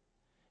free.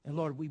 And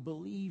Lord, we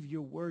believe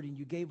your word, and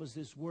you gave us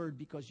this word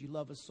because you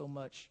love us so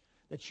much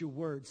that your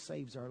word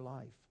saves our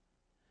life.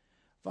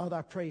 Father,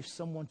 I pray if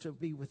someone to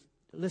be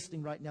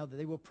listening right now that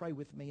they will pray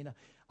with me. And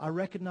I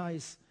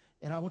recognize,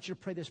 and I want you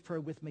to pray this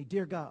prayer with me.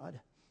 Dear God,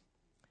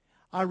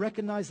 I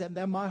recognize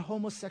that my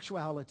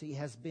homosexuality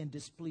has been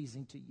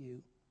displeasing to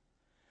you.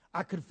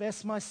 I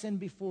confess my sin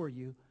before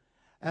you,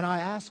 and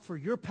I ask for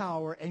your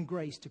power and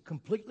grace to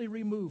completely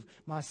remove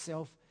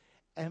myself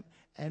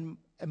and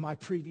my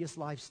previous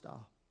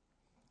lifestyle.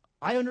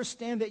 I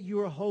understand that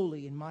you are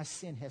holy and my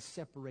sin has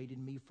separated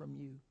me from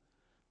you.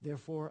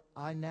 Therefore,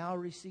 I now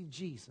receive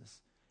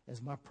Jesus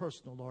as my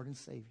personal Lord and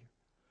Savior,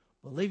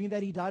 believing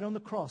that he died on the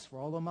cross for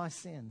all of my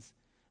sins,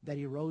 that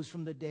he rose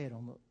from the dead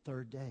on the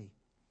third day.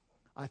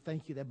 I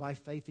thank you that by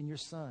faith in your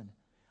Son,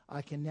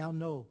 I can now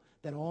know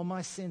that all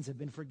my sins have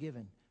been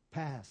forgiven,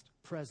 past,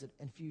 present,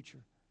 and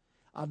future.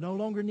 I no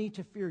longer need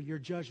to fear your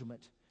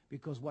judgment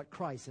because what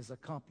Christ has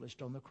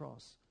accomplished on the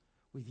cross.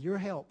 With your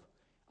help,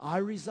 I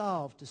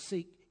resolve to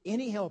seek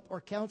any help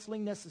or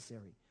counseling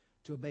necessary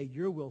to obey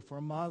your will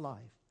for my life.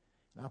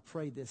 And I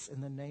pray this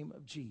in the name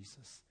of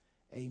Jesus.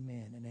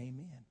 Amen and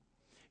amen.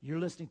 You're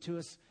listening to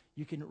us.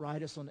 You can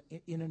write us on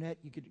the internet.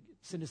 You could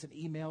send us an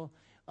email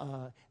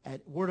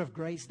at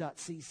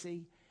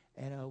wordofgrace.cc.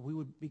 And we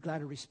would be glad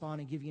to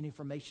respond and give you any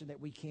information that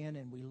we can.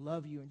 And we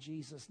love you in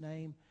Jesus'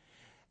 name.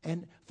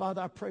 And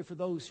Father, I pray for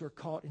those who are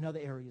caught in other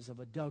areas of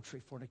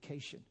adultery,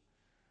 fornication,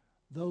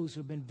 those who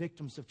have been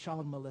victims of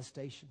child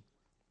molestation,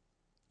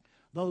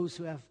 those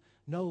who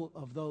know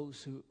of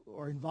those who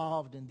are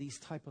involved in these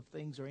type of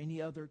things or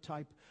any other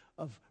type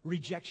of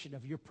rejection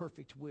of your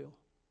perfect will.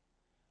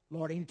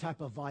 Lord, any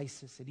type of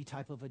vices, any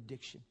type of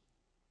addiction,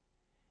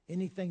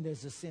 anything that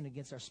is a sin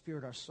against our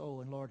spirit, our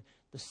soul, and Lord,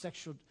 the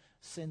sexual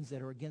sins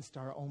that are against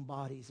our own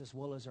bodies as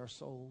well as our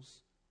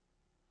souls.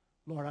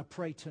 Lord, I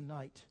pray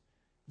tonight,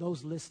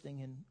 those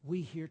listening and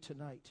we here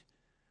tonight,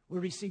 we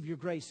receive your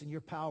grace and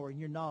your power and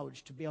your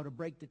knowledge to be able to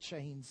break the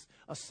chains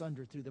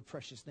asunder through the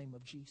precious name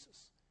of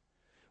Jesus.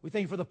 We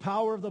thank you for the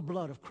power of the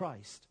blood of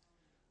Christ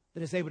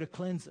that is able to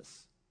cleanse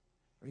us,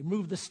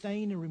 remove the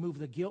stain and remove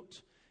the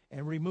guilt,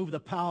 and remove the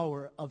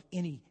power of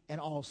any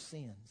and all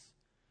sins.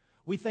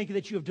 We thank you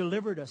that you have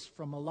delivered us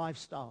from a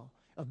lifestyle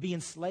of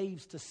being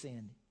slaves to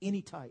sin,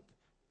 any type.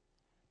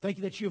 Thank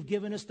you that you have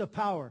given us the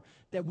power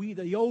that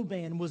the old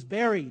man was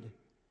buried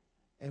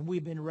and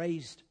we've been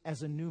raised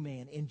as a new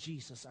man in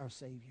Jesus our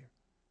Savior.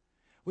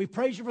 We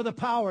praise you for the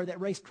power that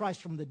raised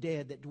Christ from the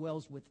dead that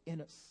dwells within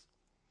us,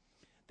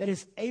 that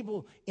is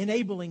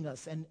enabling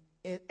us and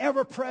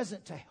ever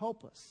present to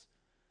help us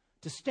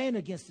to stand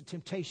against the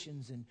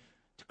temptations and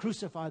to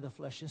crucify the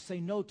flesh and say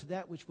no to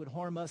that which would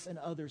harm us and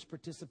others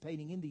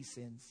participating in these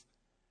sins.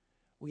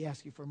 We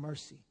ask you for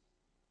mercy,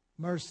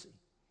 mercy,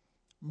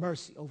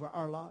 mercy over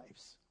our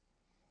lives.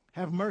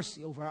 Have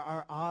mercy over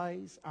our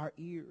eyes, our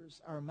ears,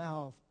 our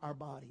mouth, our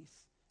bodies.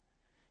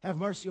 Have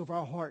mercy over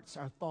our hearts,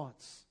 our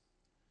thoughts.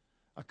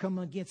 I come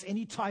against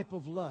any type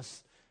of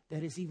lust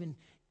that is even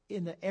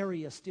in the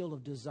area still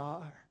of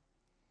desire.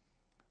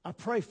 I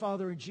pray,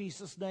 Father, in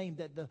Jesus' name,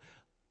 that the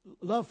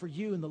love for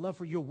you and the love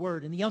for your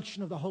word and the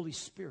unction of the Holy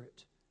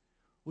Spirit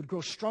would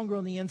grow stronger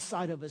on the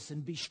inside of us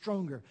and be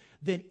stronger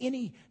than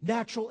any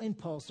natural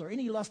impulse or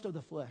any lust of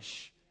the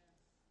flesh.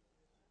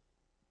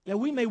 That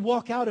we may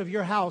walk out of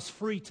your house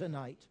free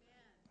tonight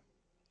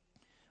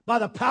by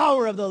the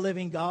power of the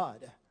living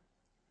God.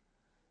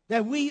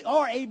 That we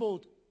are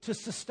able to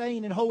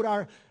sustain and hold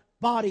our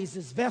bodies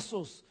as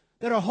vessels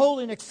that are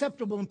holy and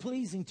acceptable and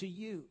pleasing to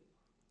you.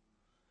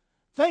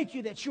 Thank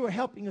you that you are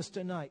helping us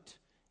tonight.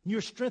 You're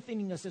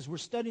strengthening us as we're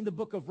studying the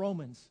book of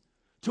Romans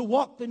to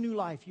walk the new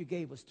life you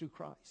gave us through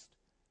Christ.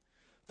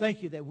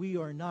 Thank you that we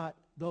are not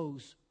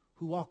those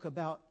who walk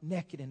about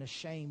naked and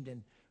ashamed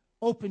and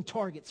open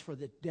targets for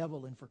the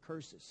devil and for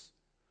curses.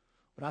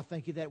 But I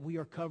thank you that we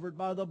are covered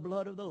by the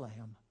blood of the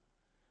Lamb.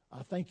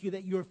 I thank you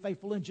that you are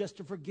faithful and just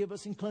to forgive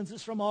us and cleanse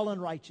us from all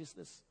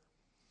unrighteousness.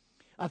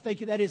 I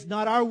thank you that it's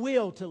not our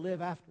will to live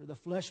after the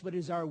flesh, but it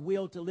is our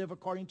will to live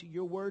according to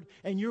your word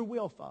and your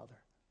will, Father.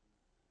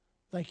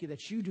 Thank you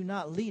that you do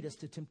not lead us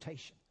to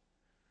temptation.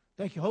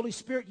 Thank you, Holy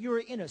Spirit, you are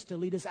in us to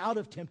lead us out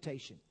of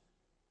temptation.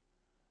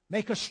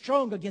 Make us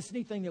strong against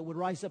anything that would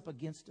rise up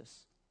against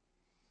us.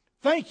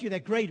 Thank you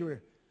that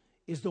greater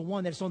is the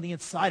one that's on the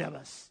inside of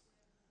us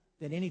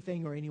than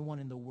anything or anyone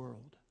in the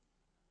world.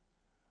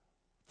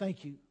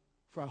 Thank you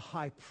for our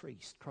high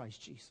priest,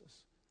 Christ Jesus,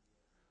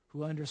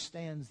 who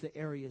understands the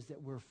areas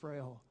that we're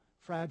frail,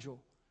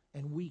 fragile,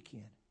 and weak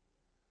in.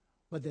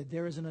 But that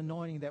there is an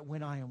anointing that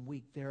when I am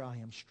weak, there I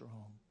am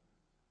strong.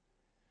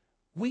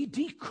 We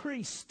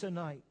decrease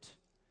tonight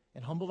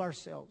and humble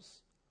ourselves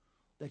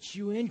that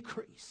you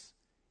increase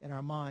in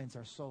our minds,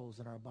 our souls,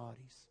 and our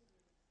bodies.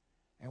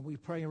 And we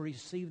pray and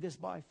receive this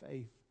by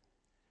faith.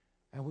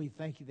 And we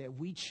thank you that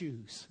we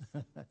choose,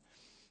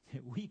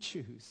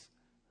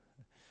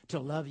 to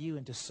love you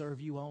and to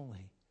serve you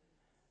only,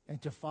 and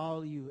to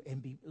follow you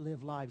and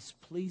live lives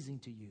pleasing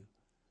to you.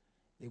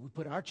 That we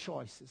put our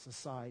choices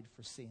aside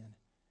for sin,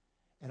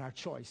 and our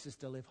choice is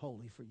to live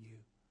holy for you.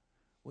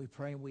 We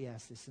pray and we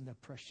ask this in the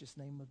precious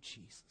name of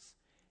Jesus.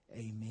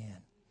 Amen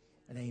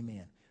and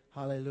amen.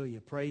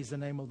 Hallelujah. Praise the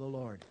name of the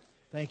Lord.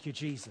 Thank you,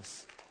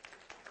 Jesus.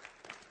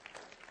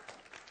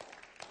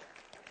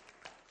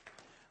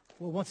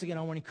 Well, once again,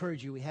 I want to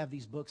encourage you. We have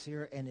these books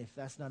here, and if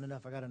that's not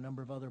enough, I got a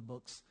number of other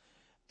books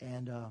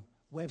and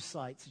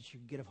websites that you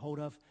can get a hold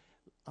of.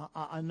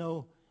 I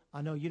know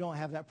you don't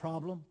have that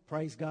problem,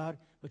 praise God,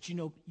 but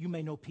you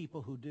may know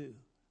people who do.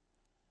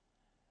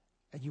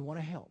 And you want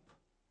to help,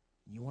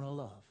 and you want to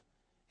love.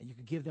 And you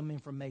can give them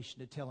information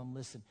to tell them,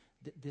 listen,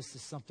 this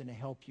is something to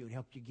help you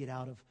get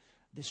out of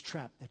this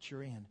trap that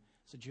you're in.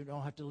 So that you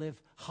don't have to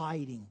live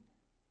hiding.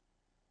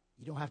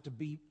 You don't have to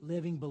be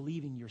living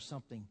believing you're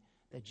something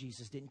that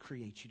Jesus didn't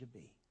create you to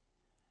be.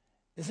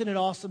 Isn't it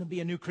awesome to be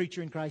a new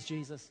creature in Christ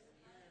Jesus?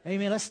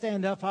 Amen. Let's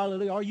stand up.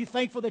 Hallelujah. Are you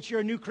thankful that you're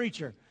a new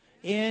creature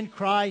in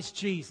Christ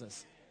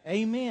Jesus?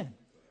 Amen.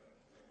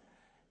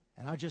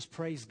 And I just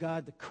praise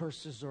God, the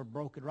curses are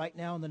broken. Right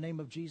now, in the name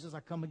of Jesus,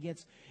 I come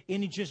against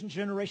any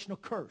generational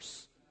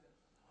curse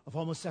of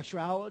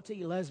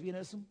homosexuality,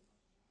 lesbianism,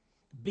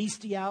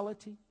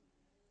 bestiality,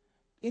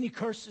 any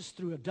curses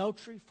through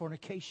adultery,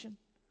 fornication,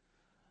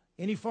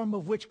 any form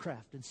of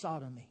witchcraft and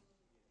sodomy,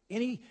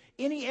 any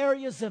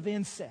areas of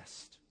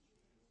incest,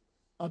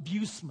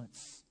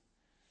 abusements.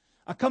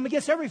 I come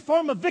against every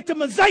form of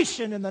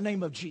victimization in the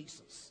name of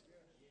Jesus.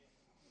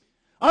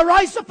 I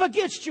rise up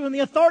against you in the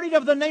authority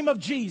of the name of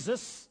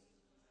Jesus,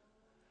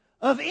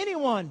 of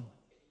anyone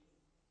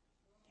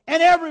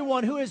and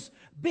everyone who has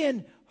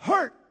been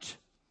hurt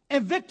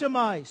and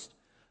victimized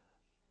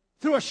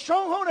through a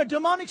stronghold, a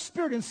demonic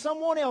spirit in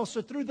someone else,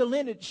 or through the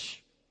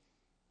lineage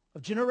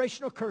of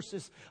generational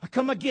curses. I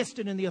come against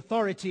it in the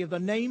authority of the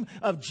name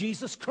of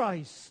Jesus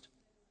Christ.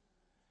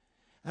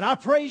 And I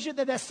praise you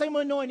that that same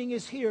anointing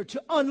is here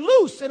to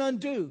unloose and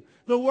undo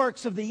the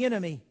works of the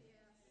enemy.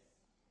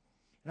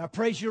 And I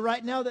praise you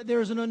right now that there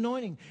is an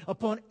anointing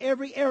upon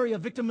every area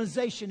of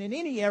victimization in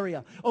any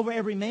area, over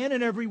every man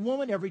and every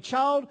woman, every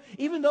child,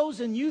 even those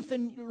in youth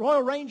and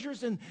Royal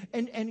Rangers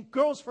and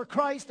Girls for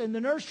Christ and the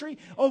nursery,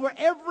 over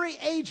every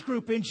age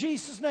group in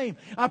Jesus' name.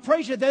 I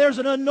praise you that there's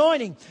an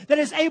anointing that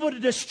is able to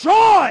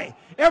destroy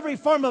every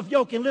form of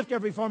yoke and lift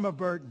every form of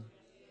burden.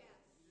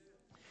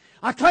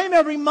 I claim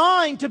every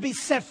mind to be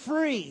set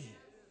free.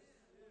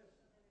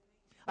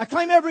 I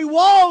claim every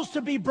walls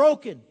to be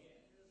broken.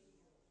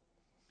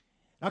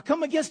 I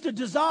come against the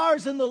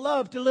desires and the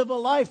love to live a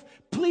life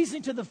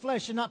pleasing to the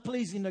flesh and not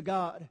pleasing to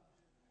God.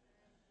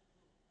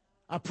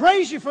 I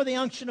praise you for the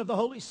unction of the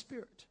Holy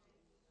Spirit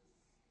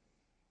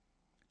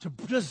to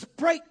just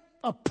break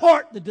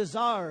apart the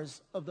desires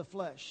of the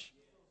flesh.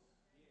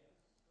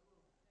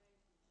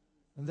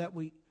 And that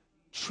we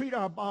treat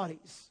our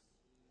bodies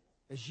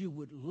as you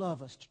would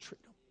love us to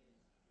treat them.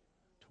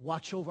 To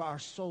watch over our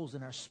souls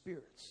and our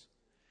spirits.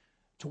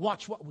 To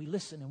watch what we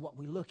listen and what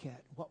we look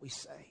at, what we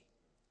say.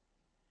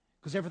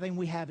 Because everything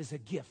we have is a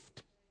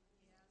gift.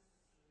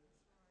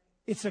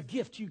 It's a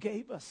gift you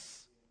gave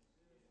us.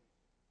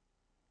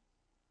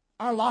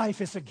 Our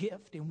life is a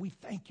gift, and we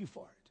thank you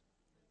for it.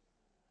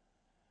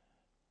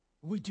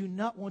 We do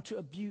not want to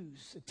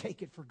abuse and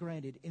take it for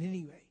granted in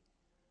any way.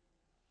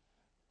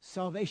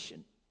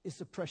 Salvation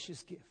is a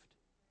precious gift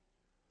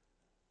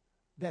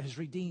that has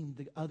redeemed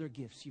the other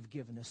gifts you've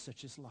given us,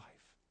 such as life.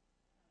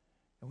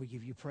 And we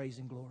give you praise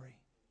and glory.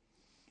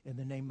 In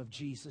the name of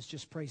Jesus,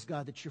 just praise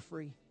God that you're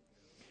free.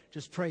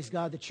 Just praise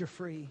God that you're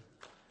free.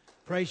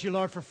 Praise you,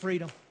 Lord, for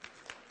freedom.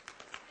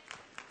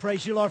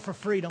 Praise you, Lord, for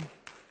freedom.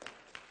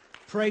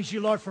 Praise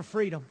you, Lord, for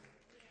freedom.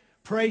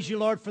 Praise you,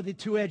 Lord, for the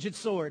two-edged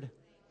sword.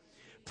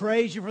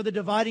 Praise you for the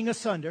dividing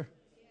asunder.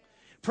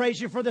 Praise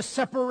you for the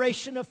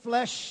separation of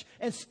flesh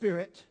and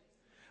spirit.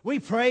 We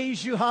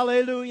praise you,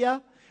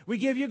 hallelujah. We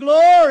give you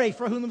glory,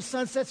 for whom the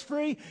Son sets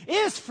free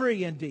is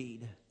free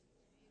indeed.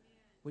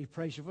 We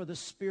praise you for the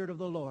Spirit of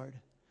the Lord.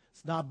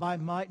 It's not by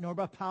might nor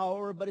by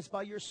power, but it's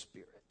by your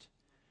Spirit.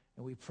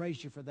 And we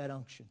praise you for that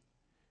unction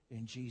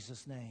in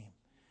Jesus' name.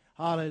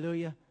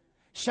 Hallelujah.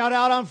 Shout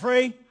out, I'm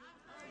free. I'm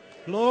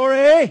free.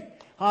 Glory.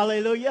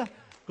 Hallelujah.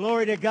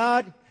 Glory to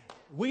God.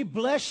 We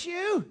bless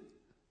you.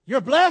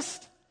 You're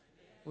blessed.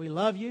 We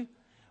love you.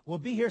 We'll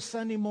be here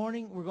Sunday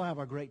morning. We're going to have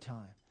a great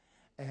time.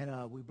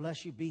 And we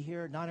bless you. Be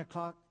here 9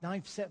 o'clock,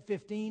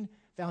 9:15,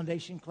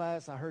 foundation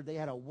class. I heard they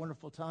had a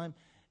wonderful time.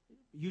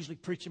 Usually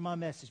preaching my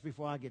message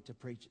before I get to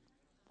preach it.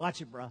 Watch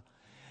it, bro.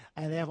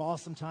 And they have an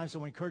awesome time.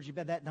 So I encourage you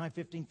about that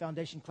 9:15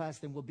 foundation class.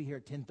 Then we'll be here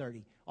at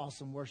 10:30.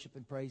 Awesome worship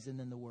and praise and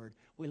then the word.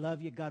 We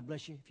love you. God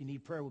bless you. If you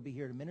need prayer, we'll be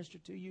here to minister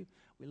to you.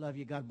 We love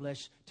you. God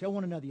bless. Tell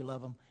one another you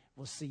love them.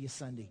 We'll see you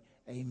Sunday.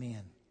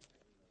 Amen.